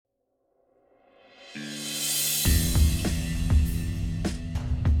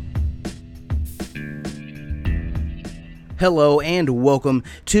Hello and welcome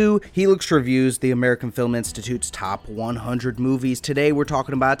to Helix Reviews, the American Film Institute's top 100 movies. Today we're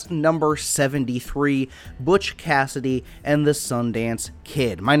talking about number 73, Butch Cassidy and the Sundance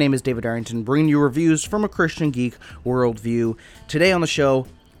Kid. My name is David Arrington, bringing you reviews from a Christian geek worldview. Today on the show,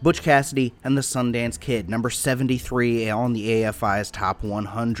 Butch Cassidy and the Sundance Kid, number 73 on the AFI's top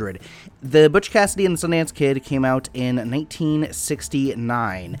 100. The Butch Cassidy and the Sundance Kid came out in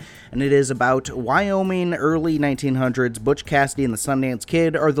 1969, and it is about Wyoming, early 1900s. Butch Cassidy and the Sundance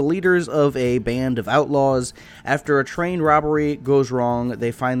Kid are the leaders of a band of outlaws. After a train robbery goes wrong,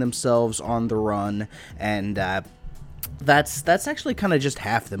 they find themselves on the run, and that's actually kind of just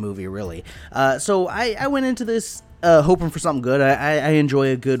half the movie, really. So I went into this hoping for something good. I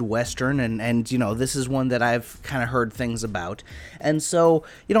enjoy a good Western, and you know, this is one that I've kind of heard things about. And so,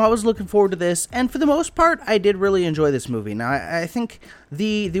 you know, I was looking forward to this, and for the most part, I did really enjoy this movie. Now, I think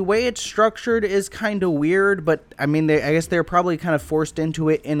the way it's structured is kind of weird, but I mean, I guess they're probably kind of forced into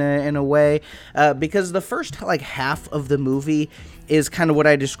it in a way, because the first, like, half of the movie is kind of what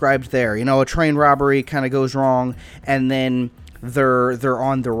I described there. You know, a train robbery kind of goes wrong, and then they're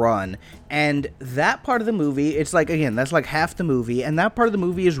on the run, and that part of the movie, it's like, again, that's like half the movie, and that part of the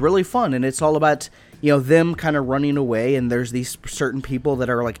movie is really fun, and it's all about, you know, them kind of running away, and there's these certain people that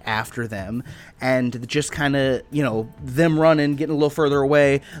are like after them, and just kind of, you know, them running, getting a little further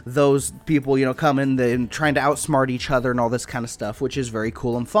away, those people, you know, coming and trying to outsmart each other and all this kind of stuff, which is very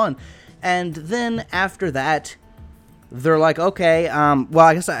cool and fun. And then after that, they're like, okay, well,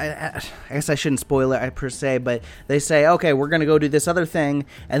 I guess I shouldn't spoil it per se, but they say, okay, we're going to go do this other thing,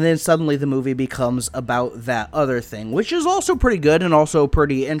 and then suddenly the movie becomes about that other thing, which is also pretty good and also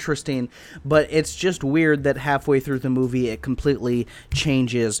pretty interesting, but it's just weird that halfway through the movie it completely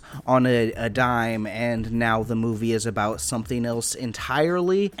changes on a dime, and now the movie is about something else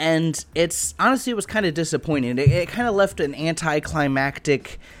entirely, and it's, honestly, it was kind of disappointing. It kind of left an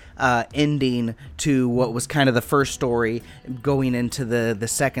anticlimactic ending to what was kind of the first story going into the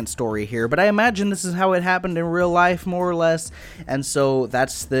second story here, but I imagine this is how it happened in real life, more or less, and so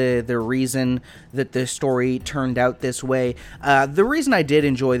that's the reason that the story turned out this way. The reason I did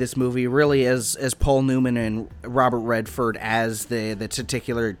enjoy this movie really is Paul Newman and Robert Redford as the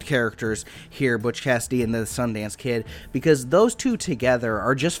titular characters here, Butch Cassidy and the Sundance Kid, because those two together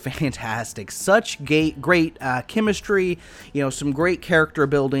are just fantastic. Such great chemistry, you know, some great character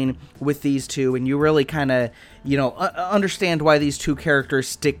building with these two, and you really kind of, you know, understand why these two characters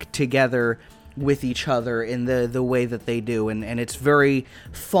stick together with each other in the way that they do, and it's very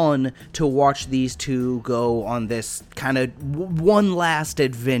fun to watch these two go on this kind of one last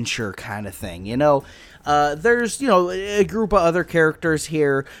adventure kind of thing, you know. There's, you know, a group of other characters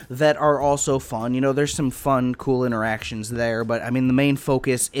here that are also fun. You know, there's some fun, cool interactions there, but I mean, the main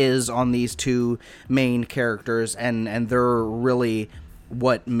focus is on these two main characters, and they're really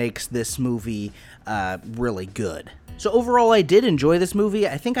what makes this movie really good. So overall, I did enjoy this movie.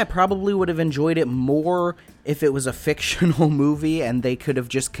 I think I probably would have enjoyed it more if it was a fictional movie and they could have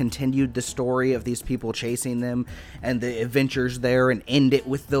just continued the story of these people chasing them and the adventures there and end it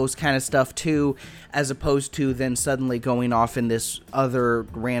with those kind of stuff too, as opposed to then suddenly going off in this other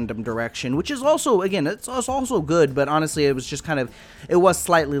random direction, which is also, again, it's also good, but honestly, it was just kind of, it was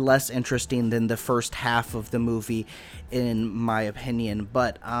slightly less interesting than the first half of the movie, in my opinion.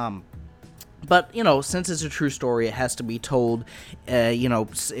 But, you know, since it's a true story, it has to be told, you know,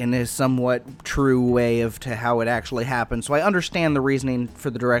 in a somewhat true way to how it actually happened. So I understand the reasoning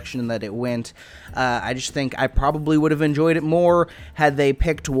for the direction that it went. I just think I probably would have enjoyed it more had they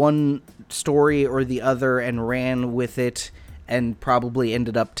picked one story or the other and ran with it, and probably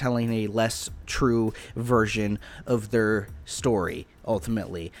ended up telling a less true version of their story,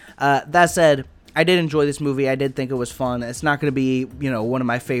 ultimately. That said, I did enjoy this movie. I did think it was fun. It's not going to be, you know, one of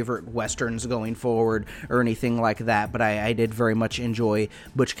my favorite Westerns going forward or anything like that, but I did very much enjoy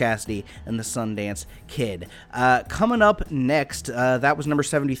Butch Cassidy and the Sundance Kid. Coming up next, that was number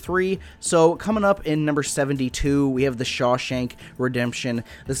 73. So coming up in number 72, we have The Shawshank Redemption.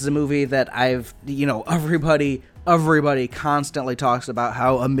 This is a movie that everybody constantly talks about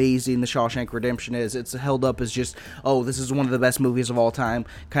how amazing The Shawshank Redemption is. It's held up as just, oh, this is one of the best movies of all time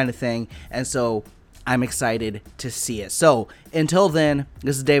kind of thing. And so I'm excited to see it. So until then,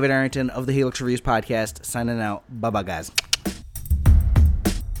 this is David Arrington of the Helix Reviews podcast signing out. Bye-bye, guys.